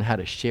you will learn how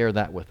to share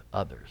that with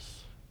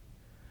others.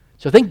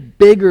 So think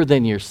bigger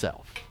than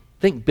yourself.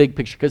 Think big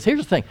picture. Because here's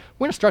the thing.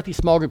 We're going to start these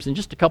small groups in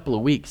just a couple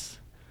of weeks.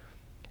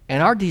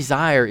 And our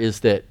desire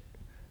is that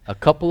a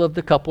couple of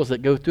the couples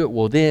that go through it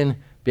will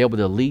then be able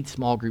to lead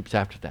small groups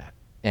after that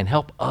and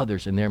help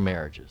others in their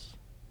marriages.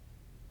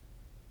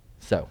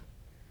 So,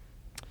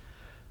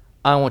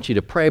 I want you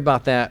to pray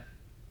about that.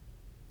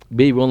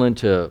 Be willing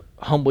to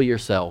humble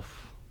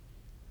yourself.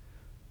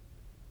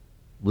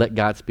 Let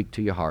God speak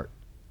to your heart.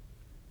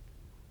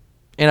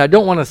 And I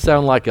don't want to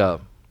sound like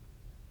a,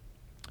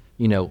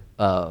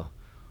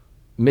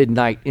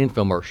 midnight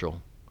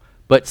infomercial,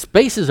 but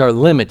spaces are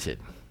limited.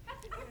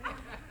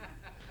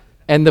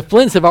 And the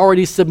Flints have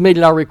already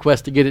submitted our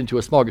request to get into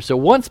a small group. So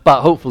one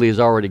spot hopefully is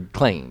already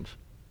claimed.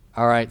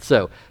 All right,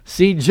 so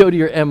see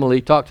Jody or Emily,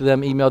 talk to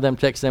them, email them,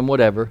 text them,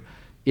 whatever,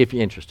 if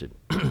you're interested.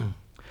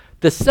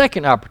 The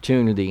second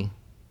opportunity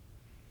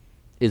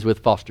is with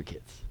foster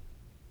kids.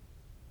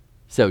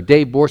 So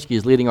Dave Borski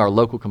is leading our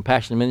local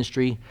compassion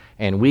ministry,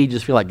 and we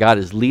just feel like God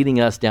is leading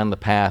us down the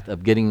path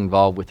of getting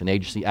involved with an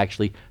agency,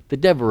 actually the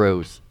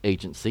Devereaux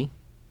Agency.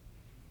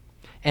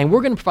 And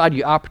we're going to provide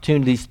you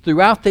opportunities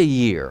throughout the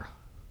year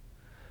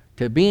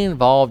to be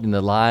involved in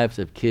the lives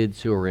of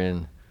kids who are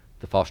in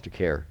the foster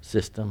care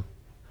system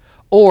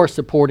or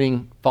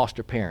supporting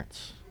foster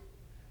parents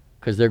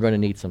because they're going to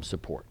need some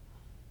support.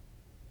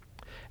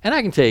 And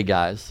I can tell you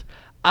guys,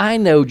 I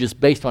know just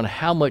based on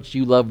how much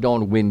you loved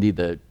on Wendy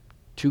the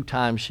 2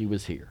 times she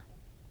was here,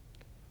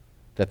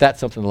 that's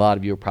something a lot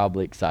of you are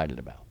probably excited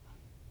about.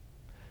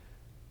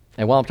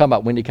 And while I'm talking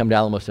about Wendy come to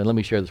Alamo Stone, let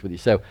me share this with you.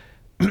 So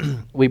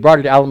we brought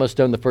her to Alamo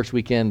Stone the first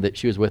weekend that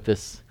she was with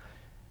us.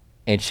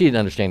 And she didn't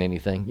understand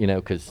anything,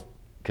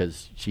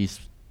 because she's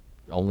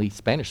only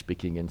Spanish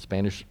speaking and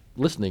Spanish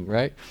listening,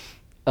 right?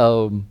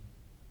 And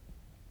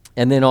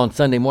then on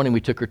Sunday morning,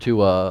 we took her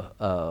to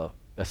a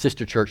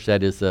sister church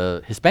that is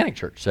a Hispanic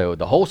church. So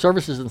the whole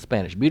service is in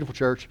Spanish. Beautiful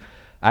church.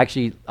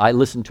 I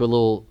listened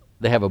to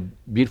they have a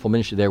beautiful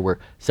ministry there where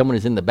someone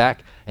is in the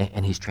back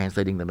and he's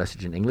translating the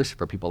message in English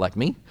for people like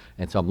me.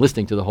 And so I'm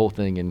listening to the whole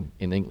thing in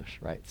English,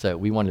 right? So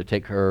we wanted to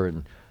take her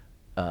and...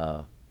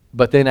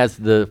 But then as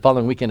the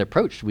following weekend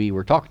approached, we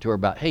were talking to her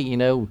about, hey,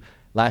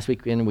 last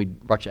weekend we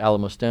brought you to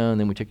Alamo Stone,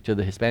 then we took you to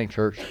the Hispanic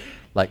church.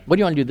 Like, what do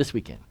you want to do this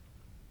weekend?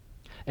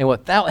 And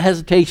without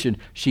hesitation,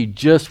 she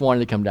just wanted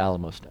to come to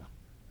Alamo Stone.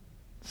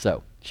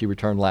 So she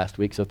returned last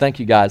week. So thank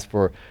you guys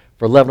for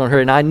loving on her.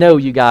 And I know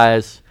you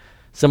guys,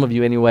 some of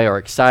you anyway, are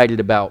excited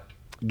about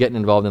getting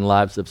involved in the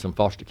lives of some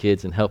foster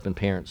kids and helping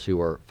parents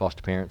who are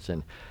foster parents.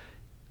 And,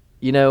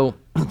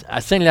 I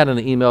sent it out in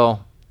the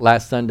email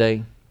last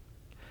Sunday.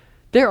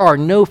 There are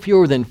no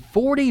fewer than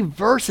 40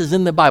 verses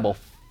in the Bible,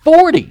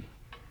 40,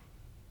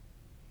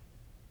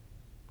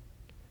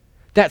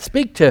 that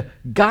speak to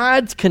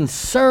God's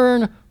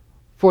concern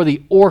for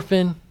the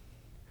orphan,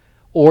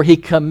 or he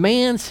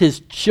commands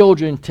his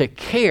children to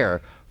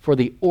care for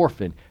the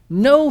orphan.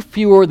 No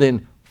fewer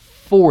than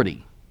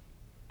 40.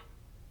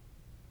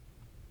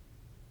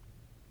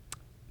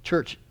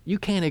 Church, you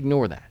can't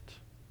ignore that.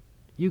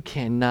 You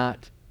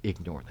cannot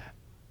ignore that.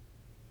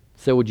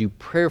 So would you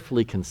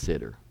prayerfully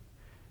consider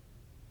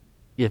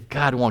if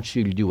God wants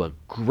you to do a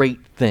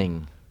great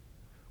thing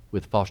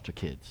with foster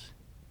kids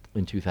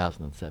in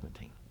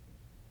 2017.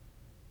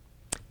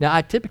 Now,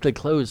 I typically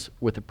close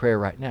with a prayer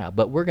right now,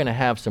 but we're going to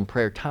have some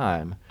prayer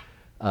time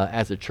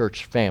as a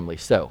church family.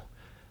 So,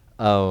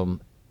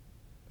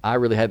 I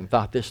really hadn't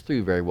thought this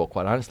through very well,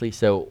 quite honestly.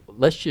 So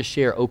let's just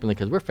share openly,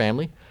 because we're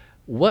family.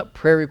 What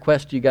prayer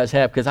requests do you guys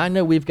have? Because I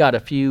know we've got a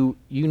few.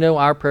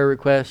 Our prayer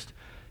request.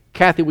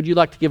 Kathy, would you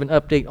like to give an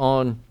update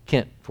on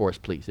Kent for us,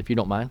 please, if you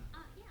don't mind?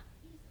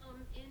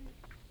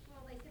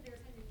 They said they were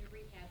sending him to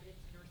rehab, but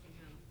it's a nursing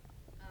home.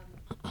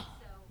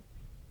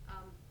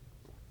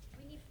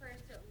 We need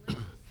prayers to lift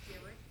his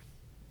spirits.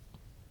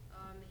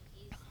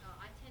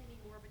 I tend to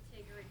be more of a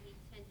Tigger, and he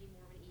tends to be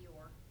more of an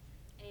Eeyore.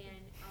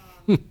 And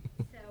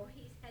so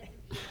he's had some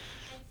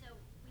Eeyore. And so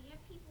we have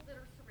people that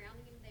are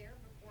surrounding him there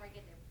before I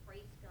get there.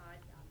 Praise God.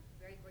 I'm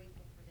very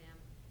grateful for them.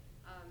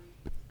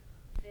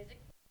 Physically,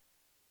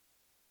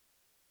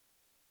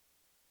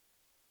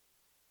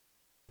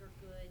 are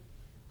good.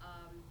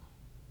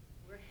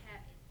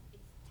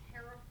 It's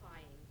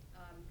terrifying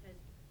because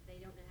they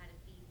don't know how to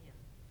feed him.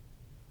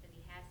 Because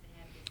he has to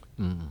have this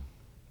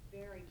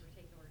very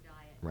particular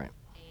diet. Right.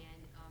 And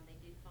they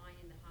did fine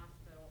in the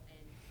hospital,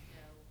 and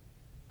so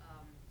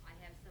I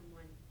have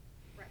someone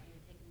threatening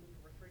to take a move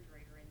a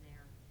refrigerator in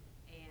there,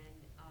 and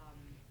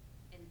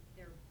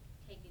they're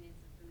taking in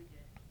some food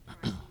to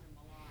try to keep him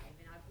alive.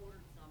 And I've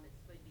ordered some. It's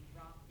supposed to be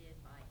dropped in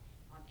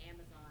on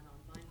Amazon on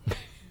Monday.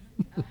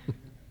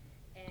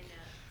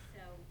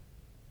 So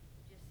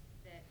just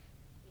that,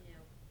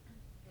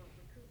 for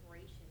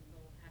recuperation,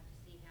 we'll have to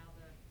see how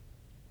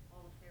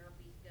all the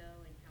therapies go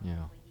and how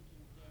Yeah. quickly he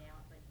can get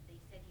out. But they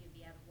said he would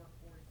be out of work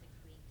 4 to 6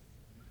 weeks.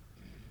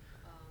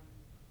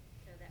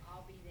 So that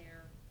I'll be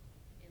there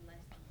in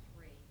less than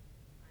 3.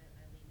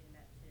 I leave in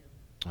that too.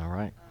 All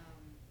right.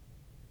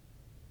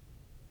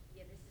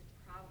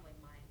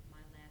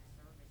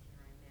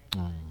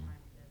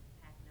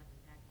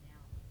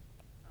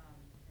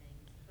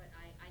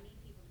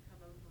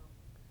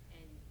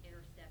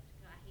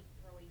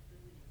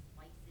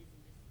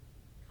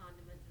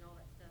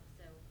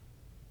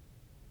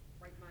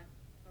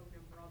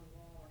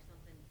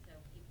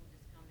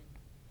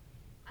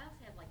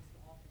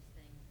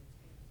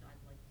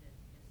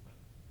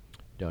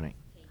 donate.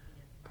 taking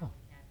it, Cool.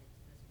 filing cabinets,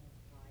 the school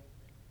supplies,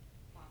 the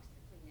boxes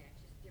of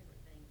Kleenex, just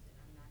different things that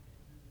I'm not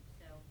gonna move.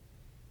 So,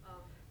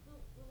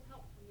 little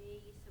help for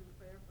me, some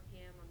prayer for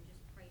him. I'm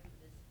just praying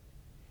for this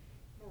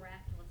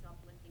miraculous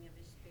uplifting of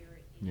his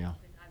spirit, you Yeah.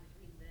 know, because I was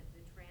reading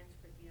the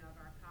transcript, you know, of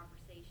our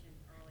conversation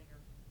earlier.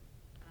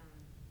 And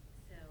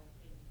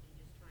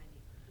just trying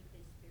to keep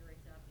his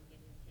spirits up and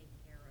get him taken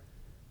care of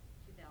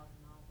 2,000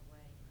 miles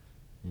away.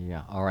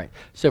 Yeah, all right.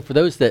 So for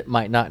those that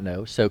might not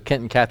know, so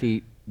Kent and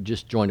Kathy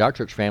just joined our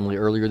church family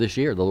earlier this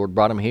year. The Lord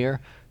brought them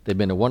here. They've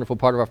been a wonderful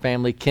part of our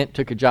family. Kent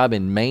took a job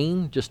in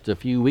Maine just a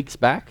few weeks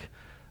back,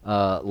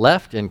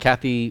 left, and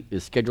Kathy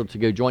is scheduled to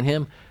go join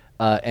him.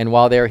 And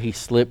while there, he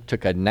slipped,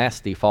 took a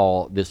nasty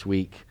fall this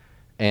week,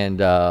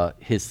 and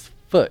his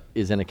foot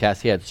is in a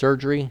cast. He had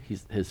surgery.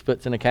 His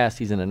foot's in a cast.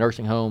 He's in a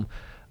nursing home.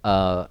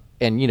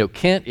 And, you know,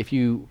 Kent, if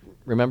you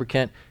remember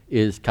Kent,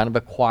 is kind of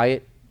a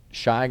quiet,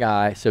 shy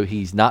guy, so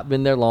he's not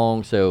been there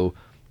long. So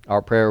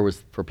our prayer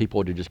was for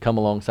people to just come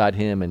alongside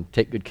him and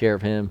take good care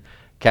of him.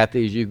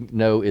 Kathy, as you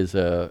know, is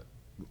a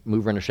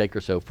mover and a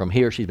shaker. So from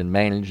here, she's been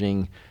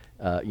managing,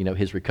 you know,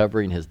 his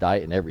recovery and his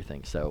diet and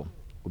everything. So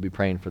we'll be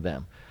praying for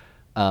them.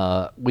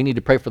 We need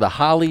to pray for the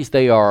Hollies.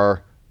 They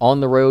are on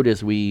the road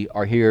as we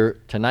are here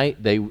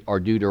tonight. They are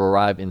due to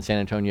arrive in San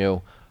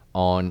Antonio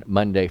on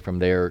Monday from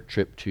their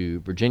trip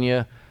to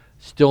Virginia.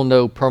 Still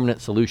no permanent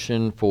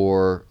solution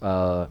for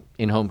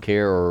in-home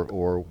care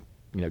or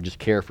you know, just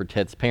care for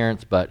Ted's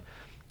parents, but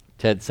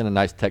Ted sent a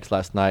nice text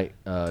last night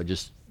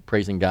just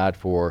praising God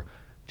for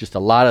just a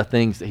lot of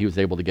things that he was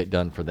able to get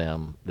done for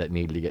them that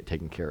needed to get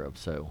taken care of.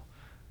 So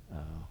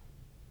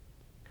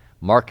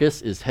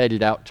Marcus is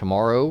headed out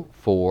tomorrow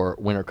for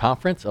winter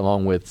conference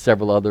along with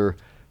several other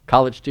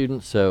college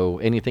students. So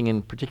anything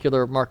in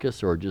particular,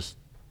 Marcus, or just?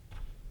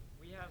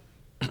 We have,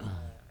 I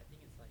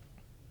think it's like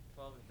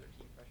 12 and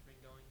 13 freshmen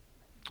going,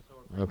 so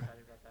we're pretty Okay.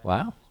 excited about that.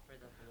 Wow. Just pray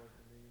that the Lord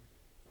can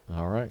move.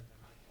 All right.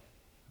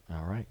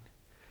 All right.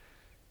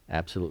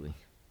 Absolutely.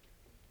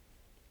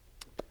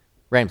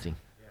 Ramsey.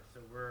 Yeah,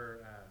 so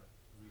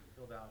we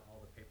filled out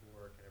all the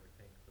paperwork and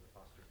everything for the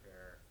foster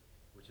care,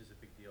 which is a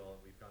big deal.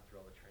 We've gone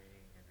through all the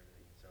training and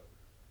everything. So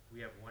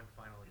we have one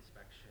final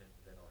inspection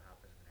that'll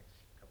happen in the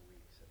next couple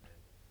weeks, and then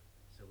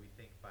so we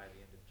think by the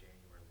end of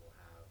January we'll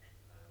have.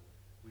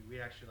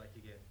 We'd actually like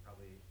to get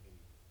probably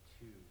maybe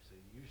 2. So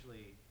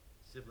usually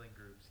sibling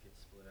groups get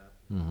split up.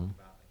 You Mhm. talk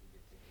about like you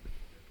get to meet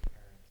their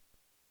parents.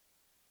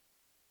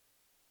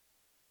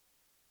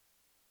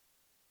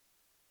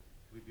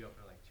 We'd be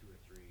open to like 2 or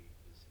 3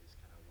 is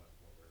kind of what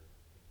we're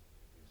thinking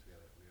we do. So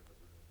we have a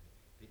room.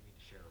 They need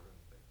to share a room,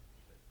 but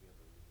we have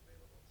a room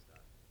available and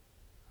stuff.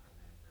 And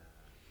then,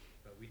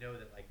 but we know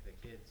that like the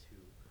kids who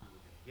we're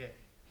gonna get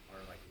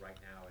are like right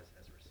now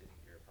as we're sitting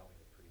here probably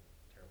in a pretty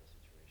terrible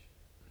situation.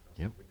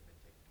 Yep. Wouldn't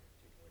have been taken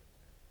away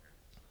from their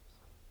parents.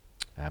 So.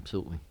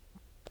 Absolutely.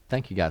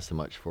 Thank you guys so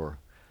much for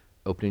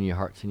opening your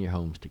hearts and your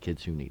homes to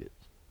kids who need it.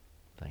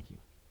 Thank you.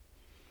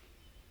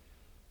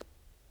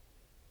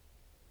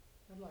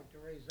 I'd like to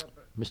raise up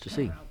Mr.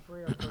 C. a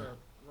prayer for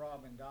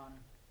Rob and Donna.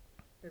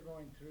 They're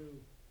going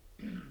through,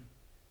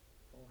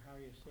 how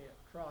you say it,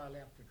 trial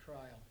after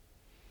trial.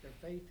 Their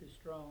faith is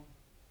strong,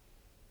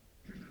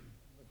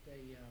 but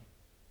they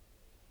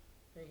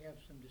have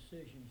some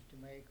decisions to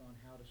make on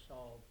how to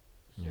solve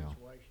the Yeah.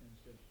 situations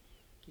that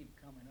keep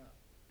coming up.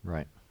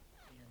 Right.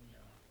 And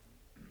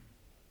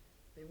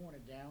they want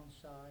to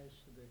downsize,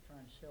 so they're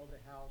trying to sell the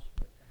house,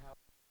 but the house.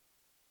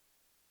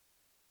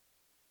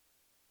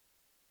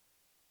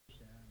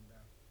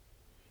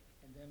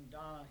 And then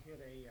Donna hit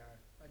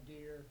a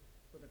deer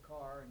with a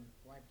car and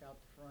wiped out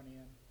the front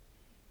end.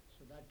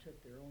 So that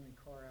took their only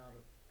car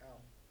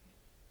out.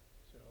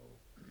 So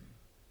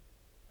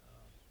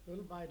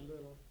little by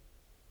little,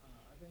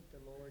 I think the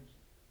Lord's,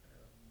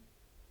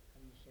 how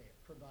do you say it,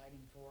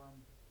 providing for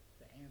them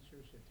the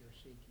answers that they're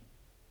seeking.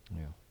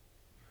 Yeah.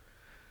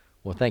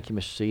 Well, thank you,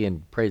 Mr. C,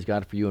 and praise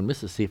God for you and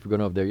Mrs. C for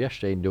going over there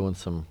yesterday and doing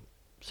some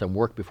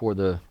work before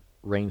the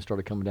rain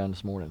started coming down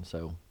this morning.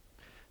 So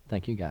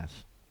thank you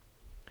guys.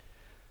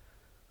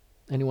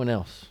 Anyone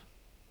else?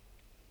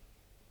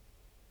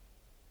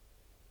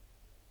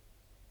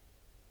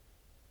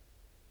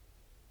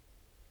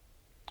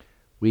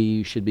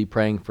 We should be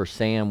praying for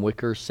Sam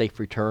Wicker's safe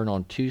return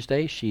on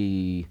Tuesday.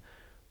 She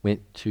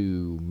went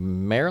to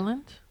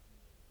Maryland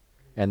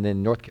and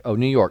then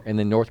New York and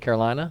then North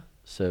Carolina.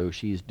 So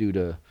she's due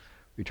to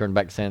return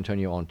back to San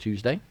Antonio on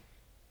Tuesday.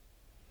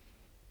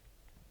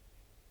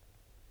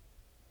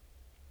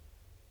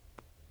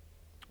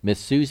 Miss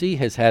Susie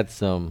has had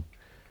some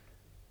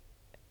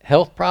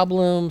health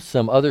problems,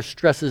 some other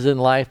stresses in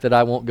life that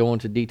I won't go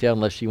into detail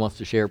unless she wants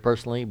to share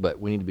personally, but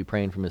we need to be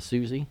praying for Miss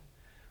Susie.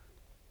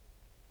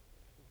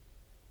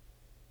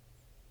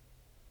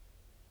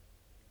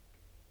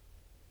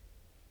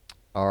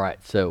 All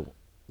right, so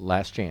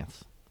last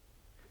chance.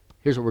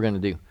 Here's what we're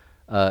going to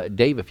do.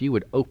 Dave, if you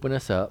would open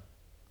us up.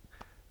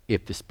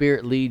 If the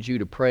Spirit leads you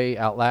to pray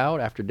out loud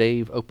after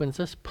Dave opens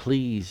us,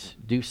 please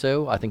do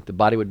so. I think the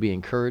body would be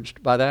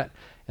encouraged by that.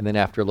 And then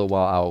after a little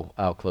while,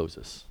 I'll close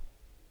us.